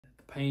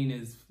pain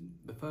is,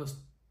 the first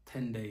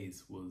 10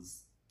 days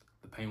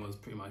the pain was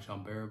pretty much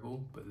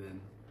unbearable, but then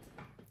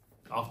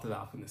after that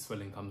I think the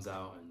swelling comes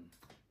out and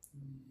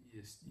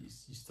you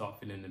start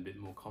feeling a bit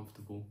more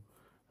comfortable.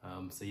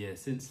 So yeah,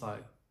 since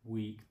like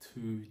week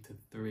 2 to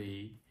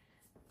 3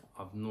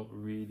 I've not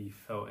really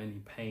felt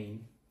any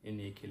pain in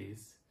the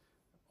Achilles.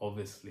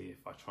 Obviously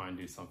if I try and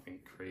do something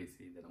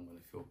crazy then I'm going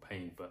to feel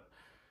pain, but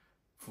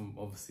from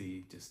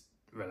obviously just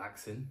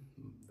relaxing,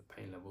 the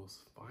pain level's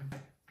fine.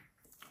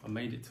 I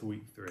made it to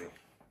week 3.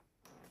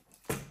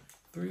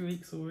 3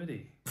 weeks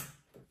already.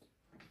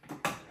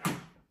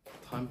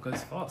 Time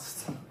goes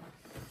fast.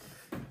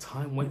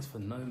 Time waits for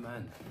no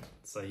man.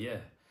 So yeah,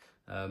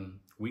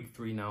 week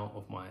 3 now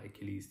of my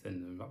Achilles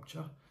tendon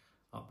rupture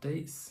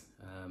updates.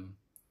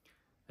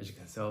 As you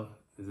can tell,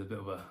 there's a bit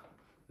of a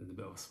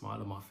smile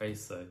on my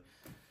face, so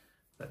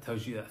that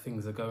tells you that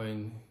things are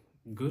going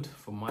good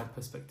from my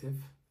perspective.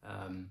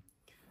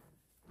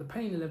 The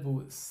pain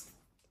level is,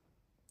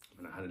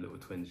 I mean, I had a little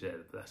twinge there,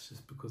 but that's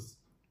just because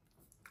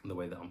of the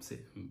way that I'm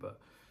sitting. But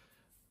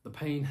the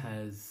pain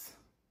has,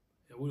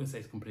 I wouldn't say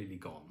it's completely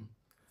gone,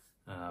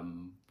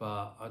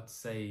 but I'd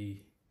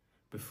say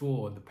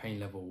before the pain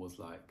level was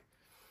like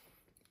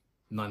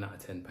 9 out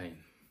of 10 pain.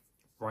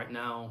 Right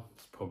now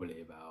it's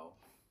probably about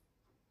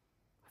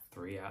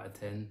 3 out of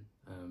 10.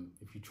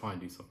 If you try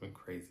and do something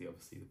crazy,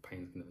 obviously the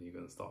pain's you're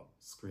gonna start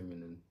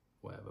screaming and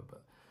whatever,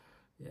 but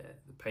yeah,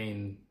 the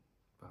pain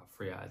about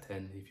 3 out of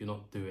 10. If you're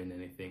not doing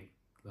anything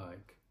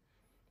like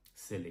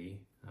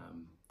silly,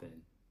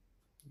 then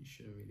you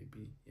shouldn't really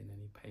be in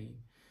any pain.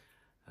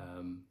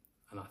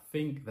 And I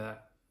think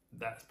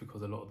that's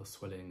because a lot of the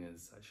swelling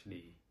has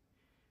actually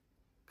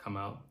come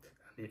out,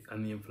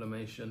 and the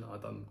inflammation.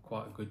 I've done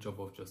quite a good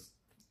job of just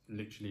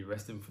literally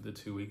resting for the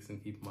 2 weeks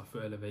and keeping my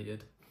foot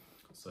elevated.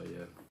 So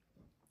yeah,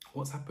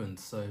 what's happened?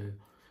 So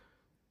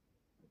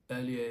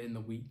earlier in the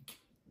week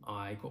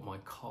I got my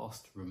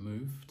cast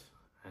removed,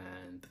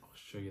 and I'll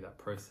show you that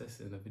process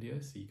in the video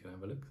so you can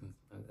have a look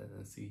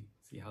and see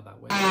how that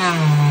went.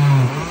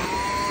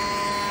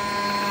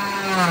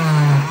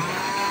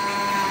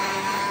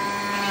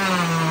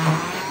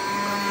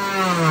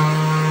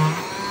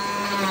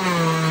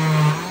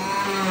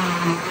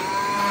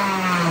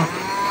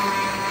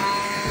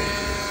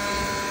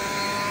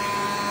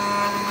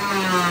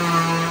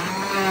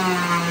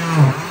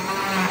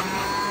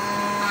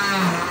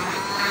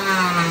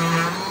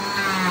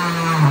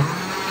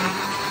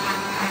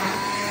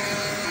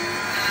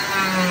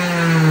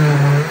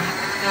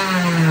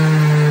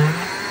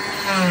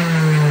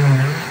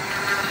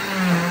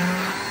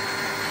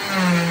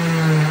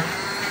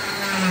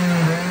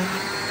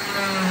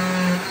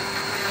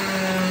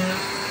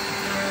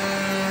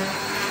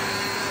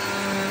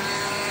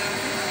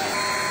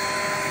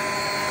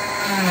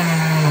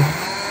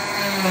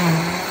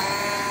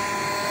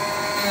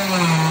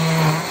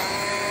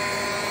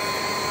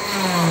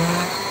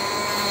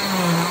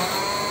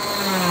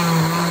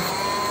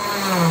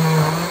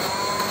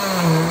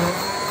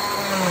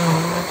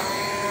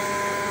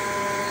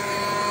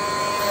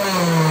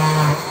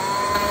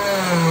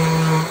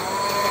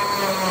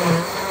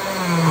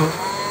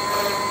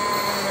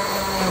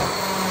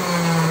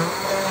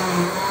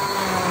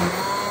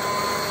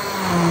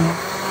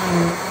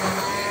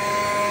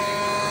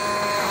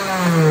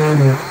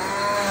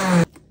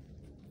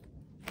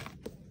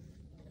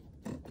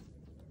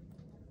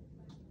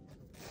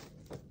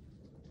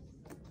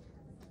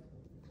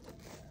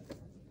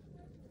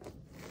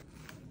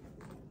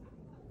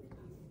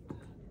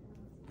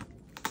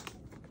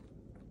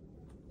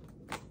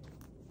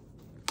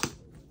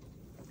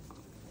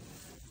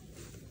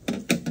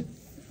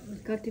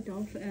 Cut it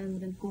off and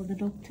then call the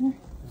doctor.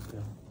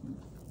 Okay.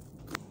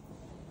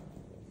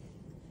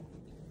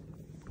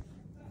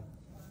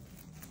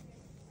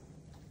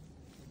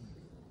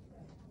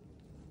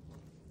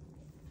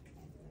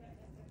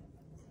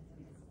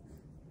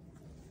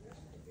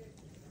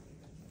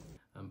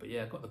 But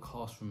yeah, I got the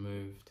cast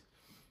removed.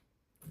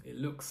 It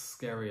looks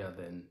scarier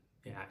than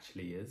it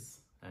actually is,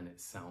 and it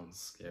sounds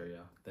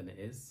scarier than it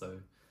is. So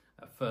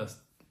at first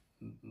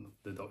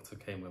the doctor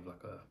came with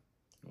like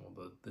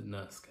the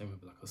nurse came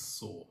with like a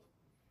saw,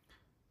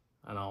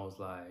 and I was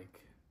like,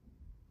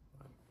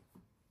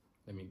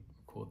 let me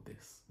record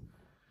this.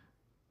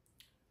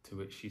 To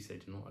which she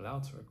said, you're not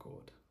allowed to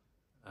record.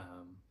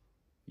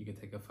 You can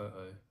take a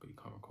photo, but you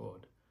can't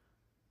record.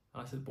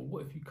 And I said, but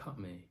what if you cut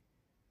me?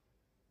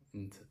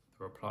 And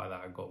the reply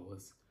that I got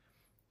was,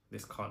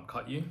 this can't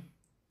cut you.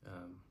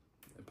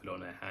 They put it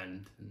on her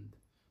hand, and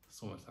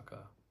it's almost like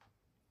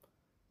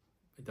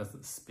it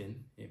doesn't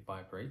spin, it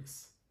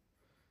vibrates.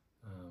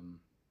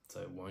 So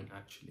it won't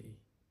actually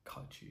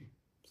cut you.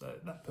 So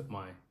that put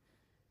my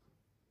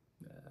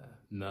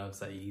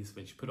nerves at ease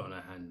when she put it on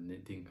her hand and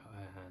it didn't cut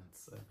her hand.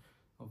 So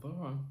I thought,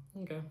 all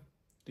right, okay,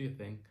 do your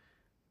thing.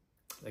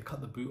 They cut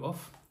the boot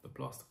off, the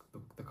plastic,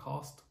 the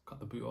cast, cut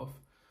the boot off.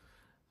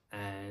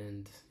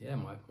 And yeah,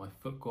 my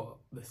foot got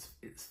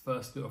its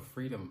first bit of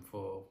freedom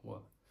for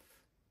what,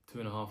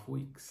 2.5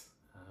 weeks.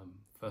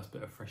 First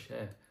bit of fresh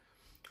air.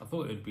 I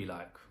thought it would be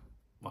like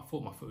I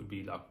thought my foot would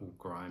be like all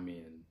grimy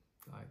and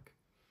like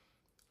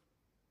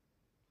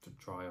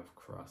dry off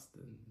crust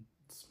and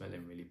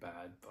smelling really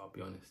bad, but I'll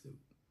be honest, it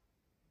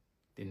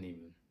didn't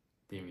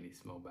really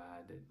smell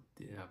bad. It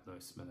didn't have no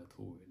smell at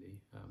all really,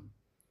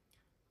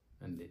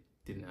 and it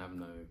didn't have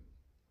no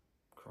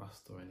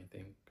crust or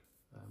anything.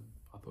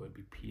 I thought it'd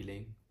be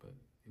peeling, but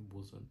it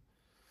wasn't.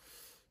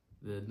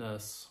 The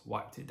nurse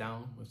wiped it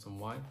down with some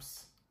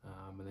wipes,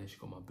 and then she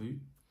got my boot,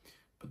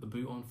 put the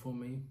boot on for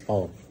me.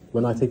 Oh,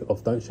 when I take it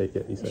off, don't shake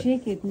it, you say?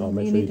 Shake it. Oh,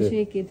 you need to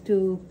shake it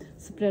to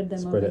spread them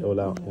Spread away. it all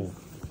out. Yeah.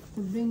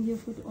 So bring your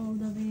foot all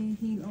the way,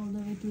 heel all the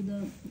way to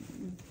the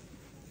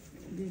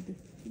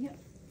yeah,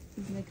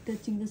 it's like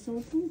touching the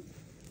sole thing.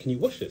 Can you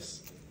wash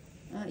this?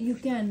 You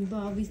can,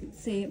 but we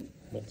say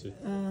Not to.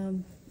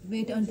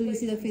 wait until you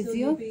see the physio.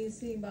 You'll be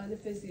seen by the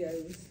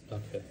physios.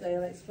 Okay.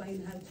 They'll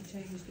explain how to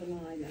change the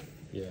liner.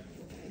 Yeah.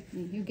 Okay.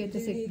 You get You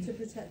the do need to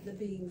protect the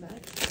bean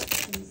bag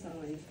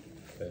inside.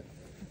 Okay.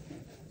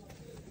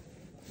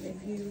 If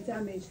you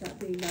damage that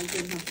bean bag,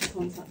 you'll have to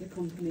contact the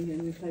company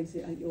and replace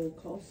it at your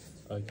cost.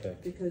 Okay.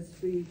 Because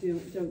we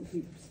don't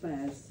keep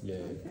spares. Yeah.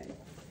 Okay.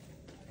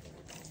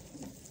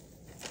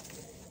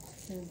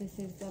 So this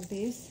is the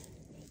base.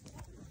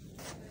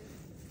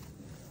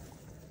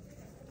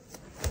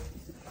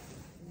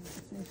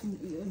 So I think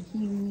your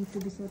heel needs to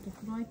be sort of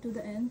right to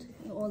the end,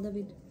 all the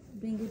way.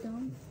 Bring it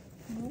down.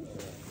 Right.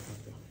 Okay.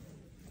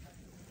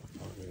 I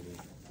can't really.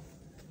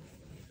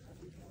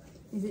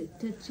 Is it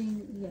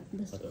touching? Yeah,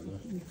 that's I don't know.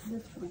 yeah,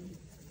 that's fine.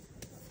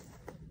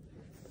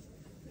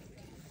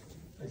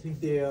 I think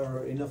they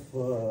are enough.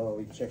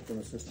 We checked on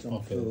the system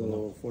Okay,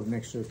 enough. for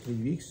next 3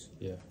 weeks.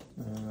 Yeah.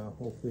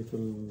 Hopefully it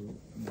will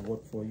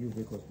work for you,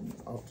 because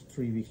after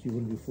 3 weeks you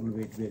will be full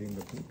weight wearing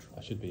the boot.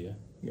 I should be, yeah.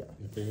 Yeah.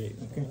 In 3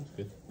 weeks. Okay. That's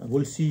good.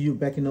 We'll see you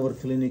back in our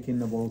clinic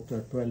in about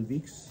 12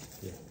 weeks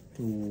Yeah.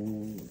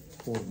 to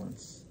 4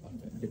 months.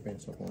 Okay.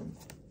 Depends upon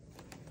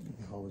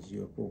how is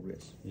your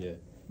progress. Yeah.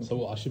 So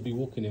what? I should be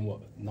walking in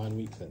what, 9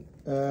 weeks then?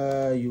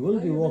 You will Oh,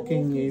 be you'll be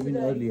walking walking even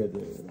today? earlier,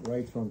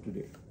 right from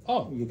today.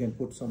 Oh. You can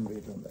put some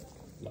weight on that,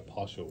 Like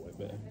partial weight,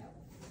 but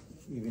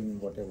even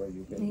whatever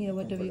you can. Yeah,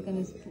 whatever you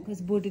can,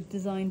 because boot is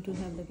designed to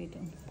have the weight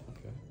on.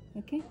 okay.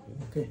 Okay.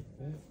 Okay.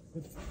 Yeah.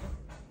 Good.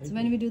 So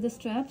when we do the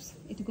straps,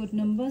 it got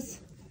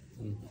numbers.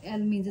 Mm. L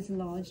means it's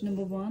large.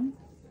 Number 1,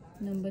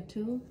 number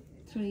 2,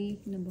 3,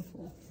 number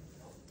 4.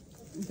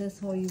 That's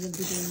how you will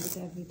be doing it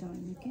every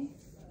time. Okay.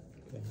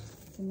 Okay.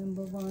 So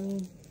number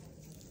 1,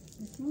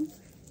 this one.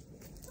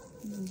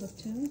 Number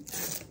 2. Number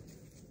 3.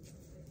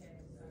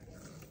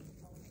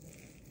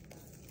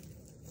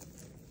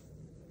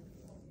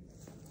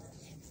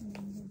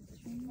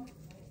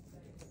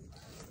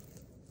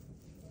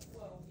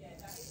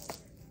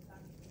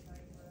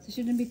 So it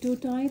shouldn't be too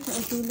tight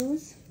or too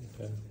loose.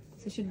 Okay.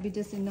 So it should be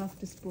just enough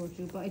to support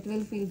you, but it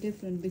will feel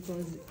different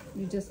because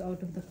you're just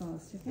out of the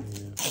cast. Okay.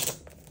 Yeah.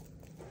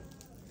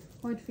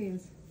 How it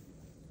feels?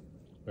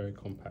 Very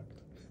compact.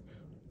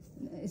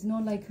 It's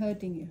not like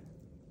hurting you.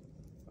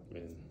 I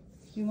mean,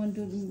 You want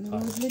to lose a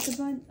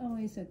little bit? Oh,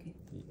 it's okay.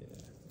 yeah.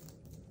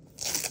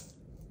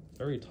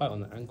 Very tight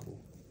on the ankle.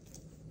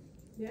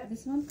 Yeah.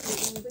 This one?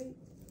 It will be.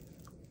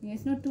 Yeah,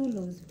 it's not too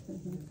loose.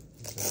 Okay.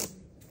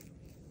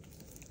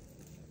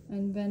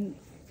 And when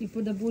you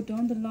put the boot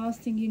on, the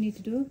last thing you need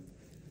to do,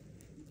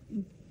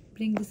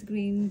 bring the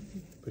screen,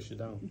 Push it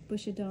down.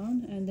 push it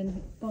down, and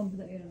then pump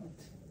the air out.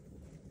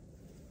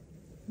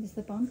 This is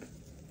the pump.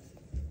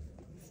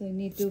 So you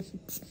need to,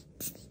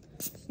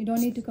 you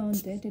don't need to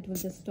count it, it will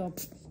just stop,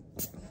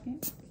 okay,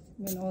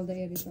 when all the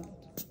air is out.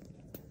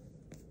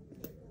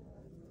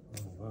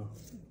 Oh wow.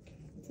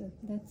 So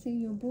that's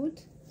your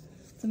boot.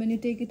 So when you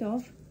take it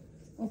off,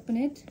 open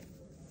it,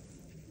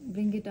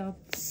 bring it up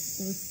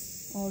so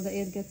all the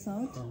air gets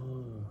out. Ah.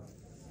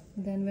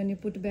 Then when you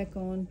put it back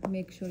on,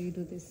 make sure you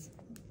do this.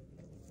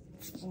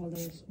 All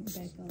the air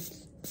back out.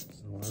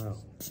 Wow.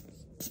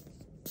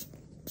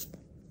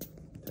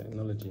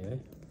 Technology, eh?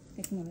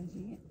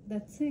 Technology, yeah.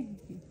 That's it.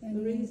 And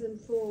The reason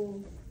for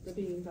the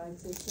bean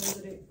bags is so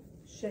that it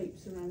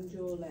shapes around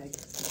your leg.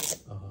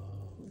 Oh.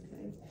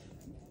 Okay.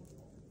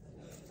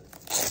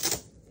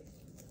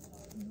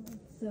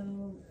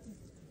 So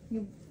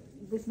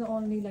this is the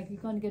only, like, you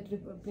can't get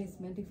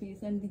replacement.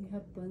 If anything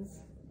happens,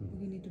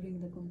 you need to ring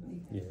the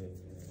company. Yeah.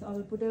 So I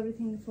will put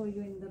everything for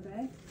you in the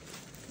bag,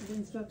 the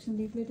instruction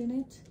leaflet in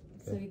it,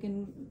 so Okay. you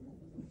can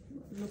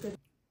look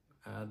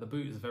at. The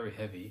boot is very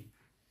heavy.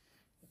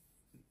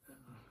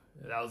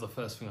 That was the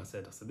first thing I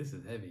said. I said, this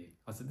is heavy.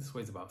 I said, this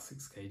weighs about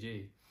 6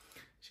 kg.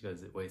 She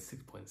goes, it weighs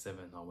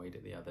 6.7. I weighed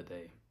it the other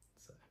day.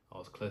 So I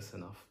was close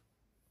enough.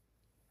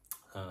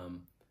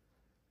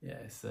 Yeah,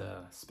 it's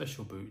a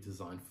special boot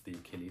designed for the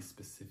Achilles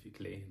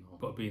specifically. I've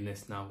got to be in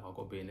this now. I've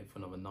got to be in it for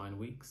another 9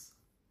 weeks.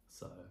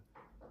 So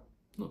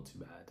not too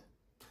bad.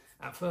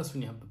 At first,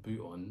 when you have the boot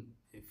on,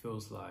 it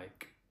feels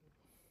like,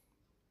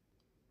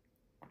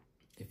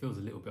 it feels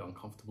a little bit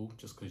uncomfortable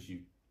just because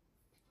you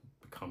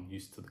become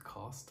used to the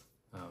cast.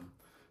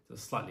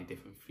 It's a slightly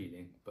different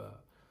feeling,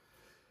 but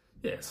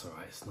yeah, it's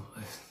alright.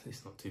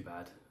 It's not too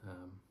bad.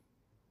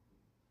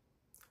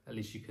 at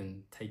least you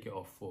can take it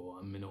off for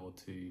a minute or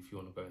two if you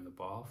want to go in the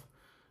bath,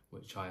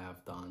 which I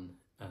have done.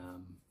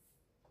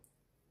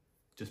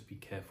 Just be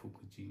careful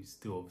because you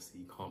still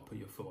obviously you can't put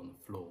your foot on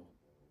the floor.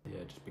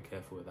 Yeah, just be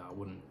careful with that. I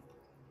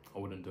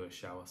wouldn't do a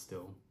shower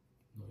still,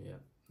 not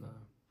yet. No,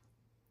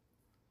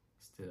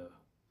 still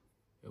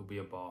it'll be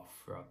a bath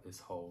throughout this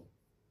whole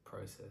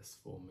process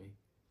for me,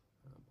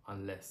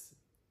 unless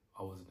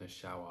I was in a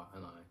shower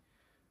and I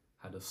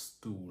had a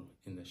stool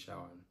in the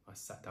shower and I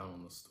sat down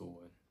on the stool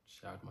and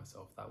showered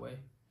myself that way.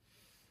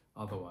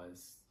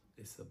 Otherwise,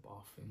 it's a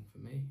bath thing for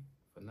me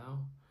for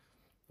now.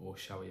 Or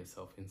shower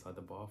yourself inside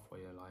the bath while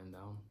you're lying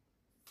down.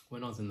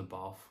 When I was in the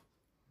bath,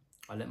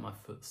 I let my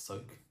foot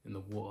soak in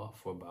the water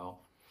for about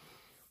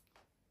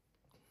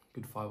a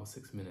good 5 or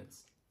 6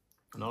 minutes.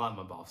 And I like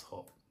my baths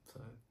hot, so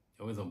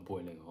it wasn't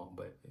boiling hot,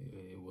 but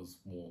it was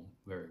warm,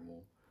 very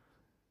warm.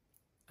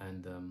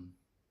 And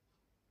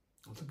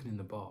I was looking in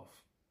the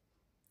bath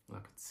and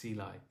I could see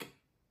like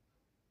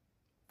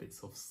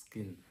bits of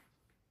skin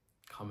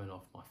coming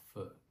off my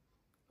foot,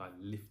 like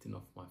lifting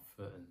off my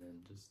foot and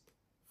then just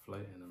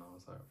floating, and I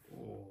was like,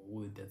 oh, all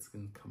the dead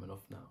skin's coming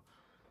off now.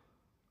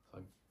 So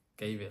I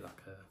gave it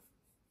like a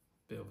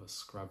bit of a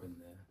scrub in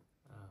there.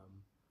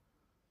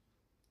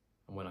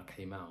 And when I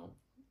came out,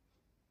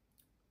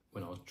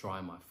 when I was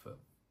drying my foot,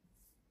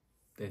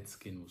 dead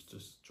skin was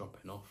just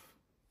dropping off.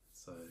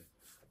 So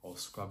I was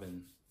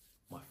scrubbing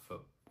my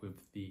foot with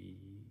the,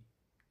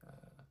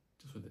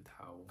 just with the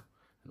towel,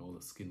 and all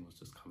the skin was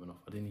just coming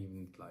off. I didn't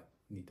even like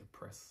need to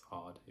press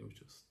hard. It was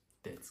just,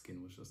 dead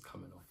skin was just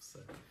coming off.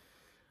 So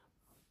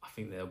I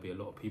think there'll be a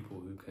lot of people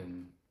who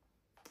can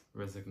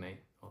resonate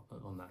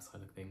on that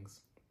side of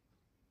things.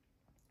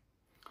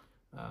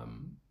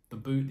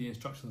 The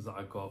instructions that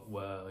I got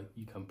were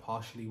you can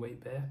partially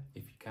weight bear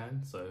if you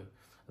can. So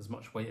as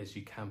much weight as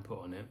you can put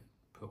on it.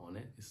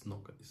 It's not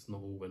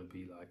all going to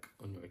be like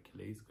on your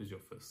Achilles because your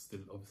foot's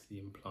still obviously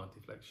in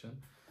plantar flexion,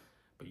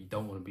 but you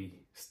don't want to be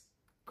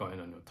going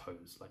on your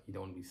toes. Like you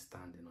don't want to be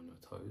standing on your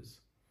toes.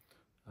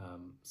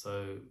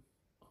 So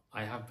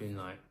I have been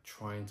like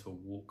trying to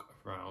walk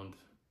around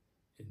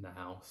in the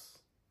house,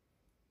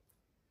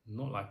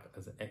 not like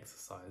as an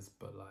exercise,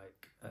 but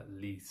like at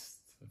least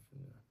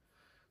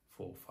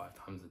 4 or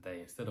 5 times a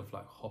day. Instead of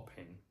like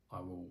hopping, I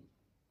will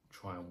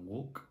try and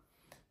walk,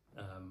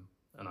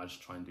 and I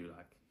just try and do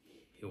like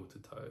heel to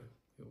toe.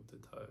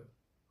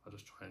 I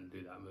just try and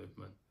do that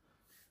movement,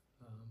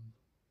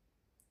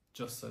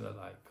 just so that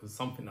like, because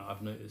something that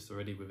I've noticed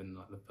already within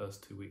like the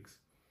first 2 weeks,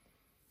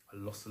 I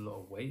lost a lot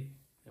of weight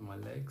in my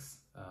legs.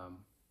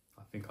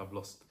 I think I've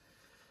lost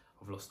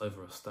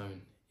over a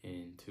stone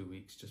in 2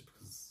 weeks just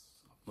because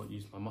I've not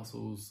used my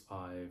muscles.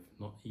 I've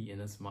not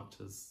eaten as much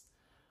as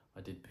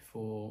I did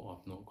before.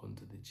 I've not gone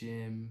to the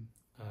gym.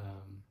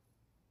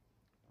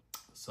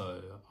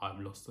 So I've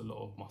lost a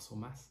lot of muscle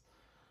mass.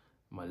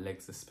 My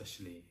legs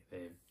especially,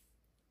 they've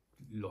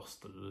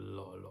lost a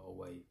lot of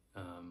weight,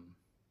 and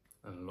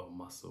a lot of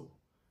muscle.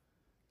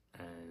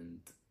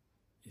 And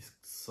it's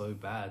so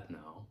bad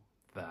now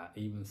that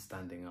even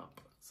standing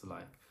up, so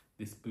like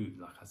this boot,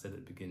 like I said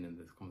at the beginning of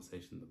this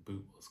conversation, the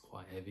boot was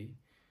quite heavy.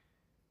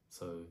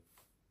 So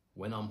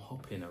when I'm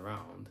hopping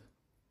around,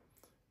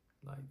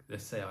 like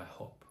let's say I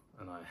hop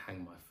and I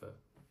hang my foot,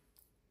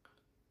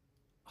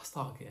 I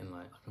start getting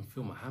like, I can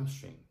feel my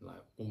hamstring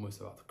like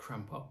almost about to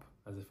cramp up,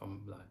 as if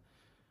I'm like,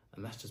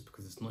 and that's just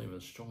because it's not even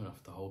strong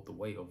enough to hold the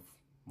weight of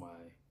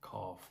my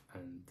calf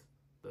and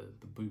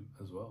the boot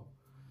as well.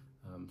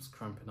 It's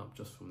cramping up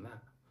just from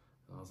that.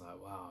 And I was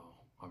like, wow,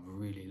 I've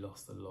really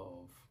lost a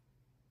lot of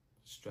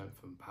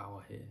strength and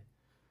power here.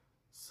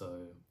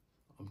 So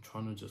I'm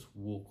trying to just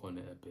walk on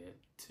it a bit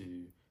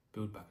to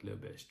build back a little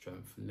bit of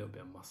strength, a little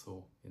bit of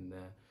muscle in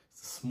there.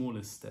 It's the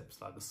smallest steps,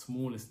 like the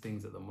smallest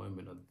things at the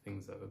moment are the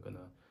things that are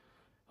gonna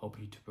help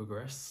you to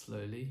progress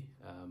slowly.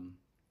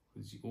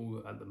 Because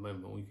at the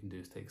moment, all you can do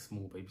is take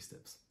small baby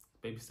steps.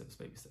 And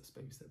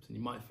you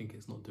might think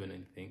it's not doing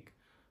anything,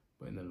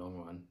 but in the long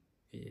run,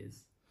 it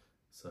is.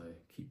 So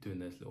keep doing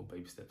those little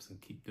baby steps and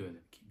keep doing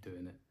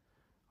it.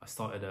 I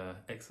started an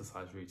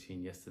exercise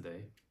routine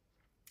yesterday.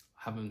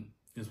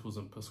 This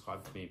wasn't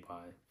prescribed to me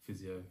by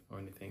physio or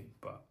anything,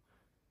 but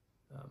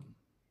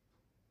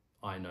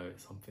I know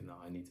it's something that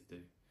I need to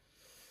do.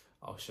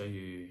 I'll show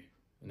you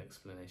an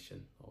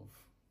explanation of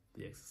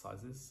the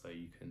exercises so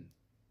you can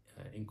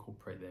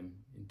incorporate them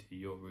into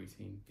your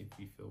routine if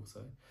you feel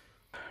so.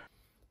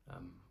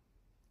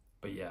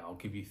 But yeah, I'll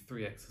give you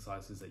 3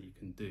 exercises that you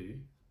can do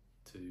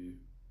to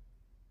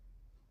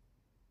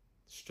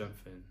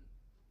strengthen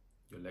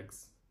your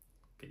legs,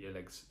 get your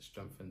legs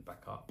strengthened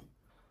back up,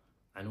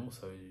 and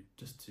also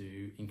just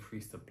to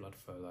increase the blood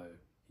flow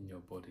in your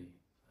body.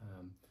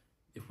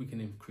 If we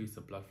can increase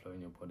the blood flow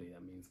in your body,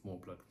 that means more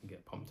blood can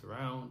get pumped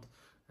around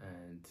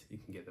and you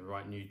can get the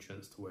right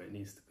nutrients to where it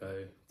needs to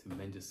go to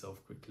mend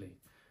yourself quickly.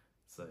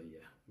 So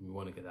yeah, we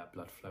want to get that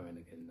blood flowing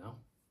again now.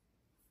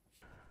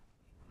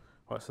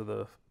 Right, so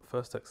the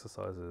first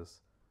exercise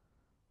is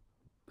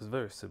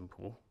very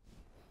simple.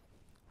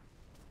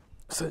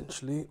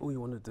 Essentially, all you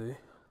want to do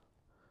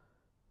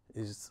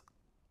is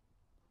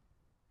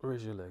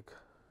raise your leg.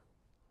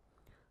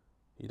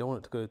 You don't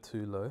want it to go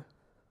too low.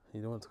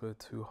 You don't want it to go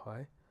too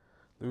high.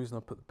 The reason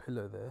I put the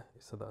pillow there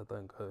is so that I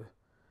don't go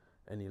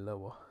any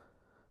lower.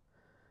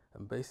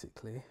 And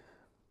basically,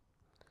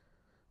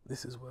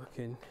 this is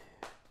working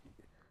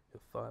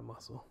your thigh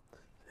muscle.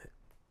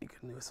 You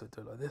can also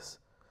do it like this.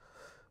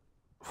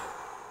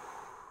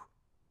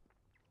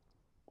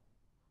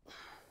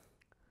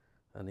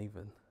 And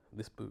even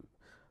this boot,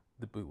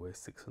 the boot weighs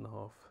 6.5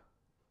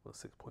 or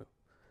 6.7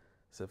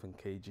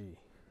 kg.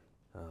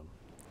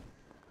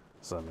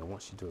 So I mean,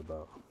 once you do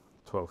about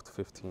 12 to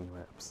 15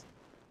 reps,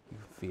 you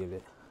can feel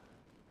it.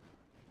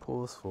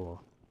 Pause for,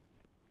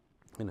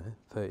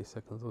 30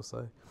 seconds or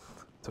so,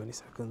 20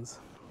 seconds,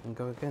 and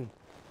go again.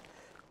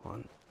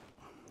 1,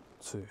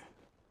 2,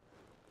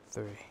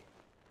 3,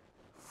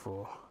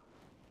 4,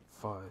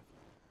 5,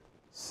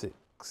 6,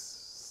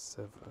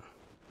 7,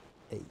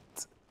 8,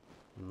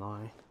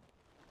 9,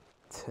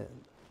 10,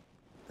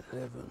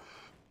 11,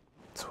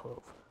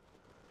 12,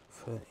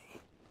 13,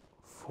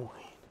 14.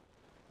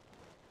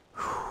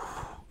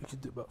 You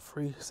could do about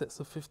 3 sets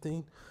of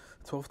 15,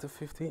 12 to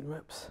 15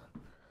 reps.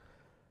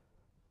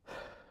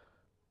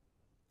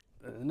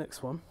 And the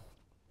next one,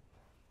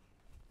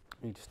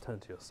 you just turn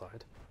to your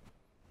side.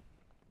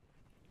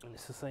 And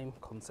it's the same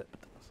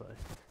concept. So,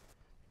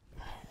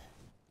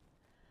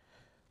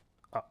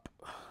 up.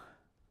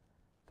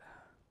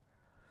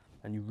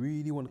 And you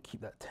really want to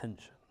keep that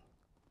tension.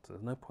 So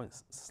there's no point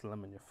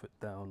slamming your foot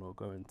down or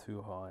going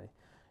too high.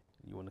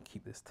 You want to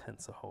keep this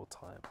tense the whole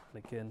time.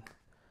 And again,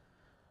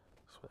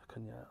 just work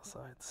on your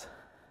outsides.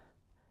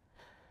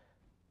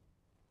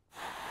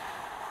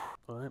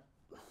 Alright.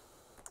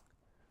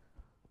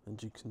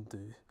 And you can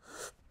do,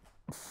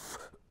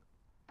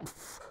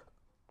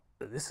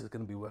 this is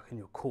going to be working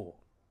your core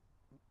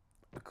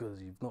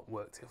because you've not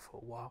worked it for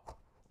a while.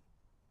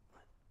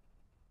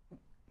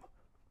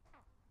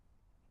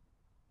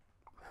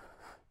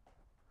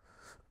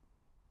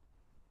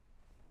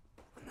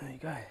 There you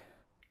go.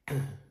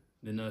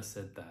 The nurse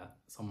said that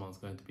someone's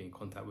going to be in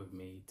contact with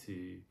me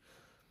to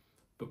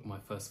book my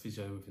first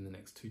physio within the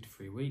next 2 to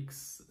 3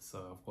 weeks.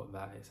 So I've got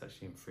that. It's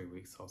actually in 3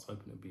 weeks. So I was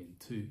hoping it'd be in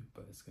 2,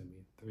 but it's going to be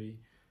in 3.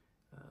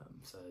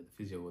 So the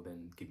physio will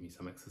then give me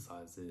some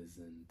exercises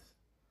and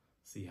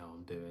see how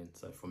I'm doing.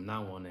 So from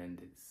now on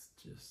end, it's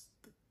just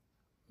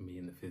me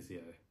and the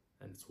physio,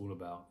 and it's all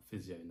about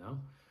physio now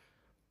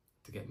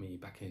to get me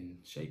back in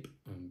shape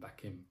and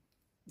back in,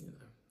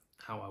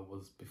 how I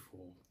was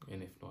before,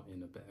 and if not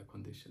in a better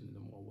condition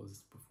than what I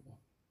was before.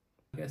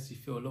 I guess you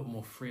feel a lot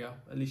more freer.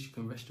 At least you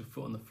can rest your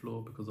foot on the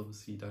floor because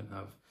obviously you don't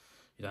have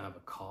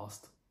a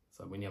cast.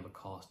 So when you have a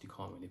cast, you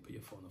can't really put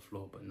your foot on the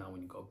floor. But now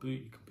when you've got a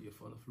boot, you can put your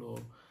foot on the floor.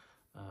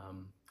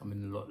 I'm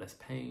in a lot less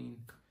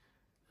pain.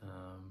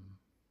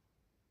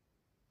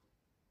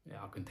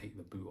 I can take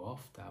the boot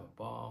off to have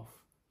a bath,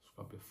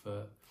 scrub your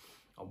foot.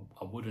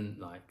 I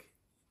wouldn't,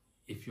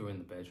 if you're in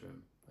the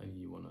bedroom and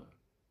you want to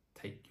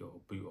take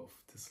your boot off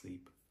to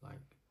sleep,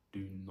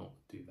 do not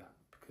do that,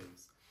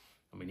 because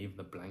even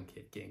the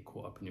blanket getting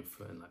caught up in your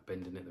foot and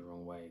bending it the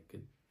wrong way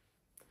could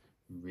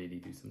really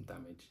do some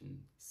damage and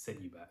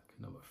set you back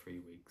another 3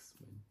 weeks.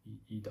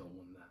 You don't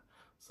want that.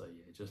 So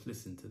yeah, just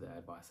listen to the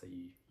advice that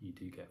you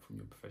do get from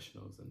your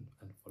professionals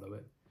and follow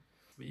it.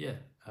 But yeah,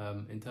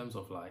 in terms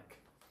of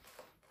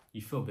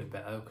you feel a bit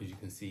better because you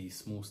can see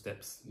small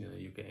steps.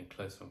 You're getting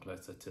closer and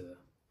closer to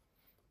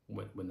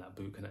when that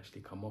boot can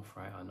actually come off,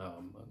 right? I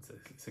know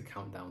it's a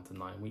countdown to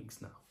 9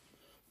 weeks now,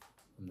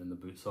 and then the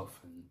boot's off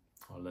and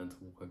I'll learn to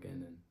walk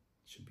again and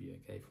it should be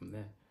okay from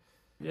there.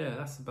 Yeah,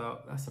 that's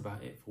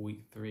about it for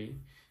week 3.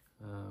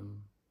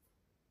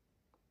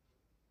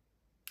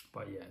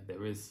 But yeah,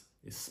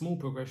 it's small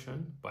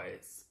progression, but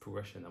it's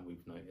progression that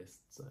we've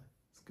noticed, so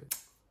it's good.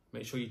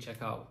 Make sure you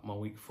check out my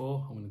week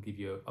 4. I'm going to give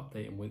you an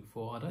update in week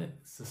 4. I don't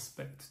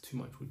suspect too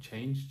much will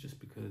change just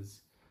because,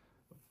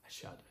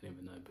 actually I don't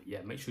even know. But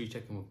yeah, make sure you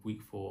check in with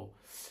week 4.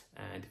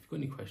 And if you've got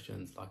any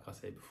questions, like I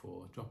said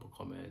before, drop a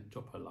comment,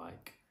 drop a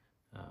like.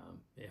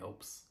 It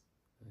helps.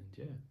 And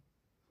yeah,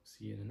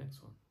 see you in the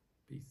next one.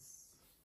 Peace.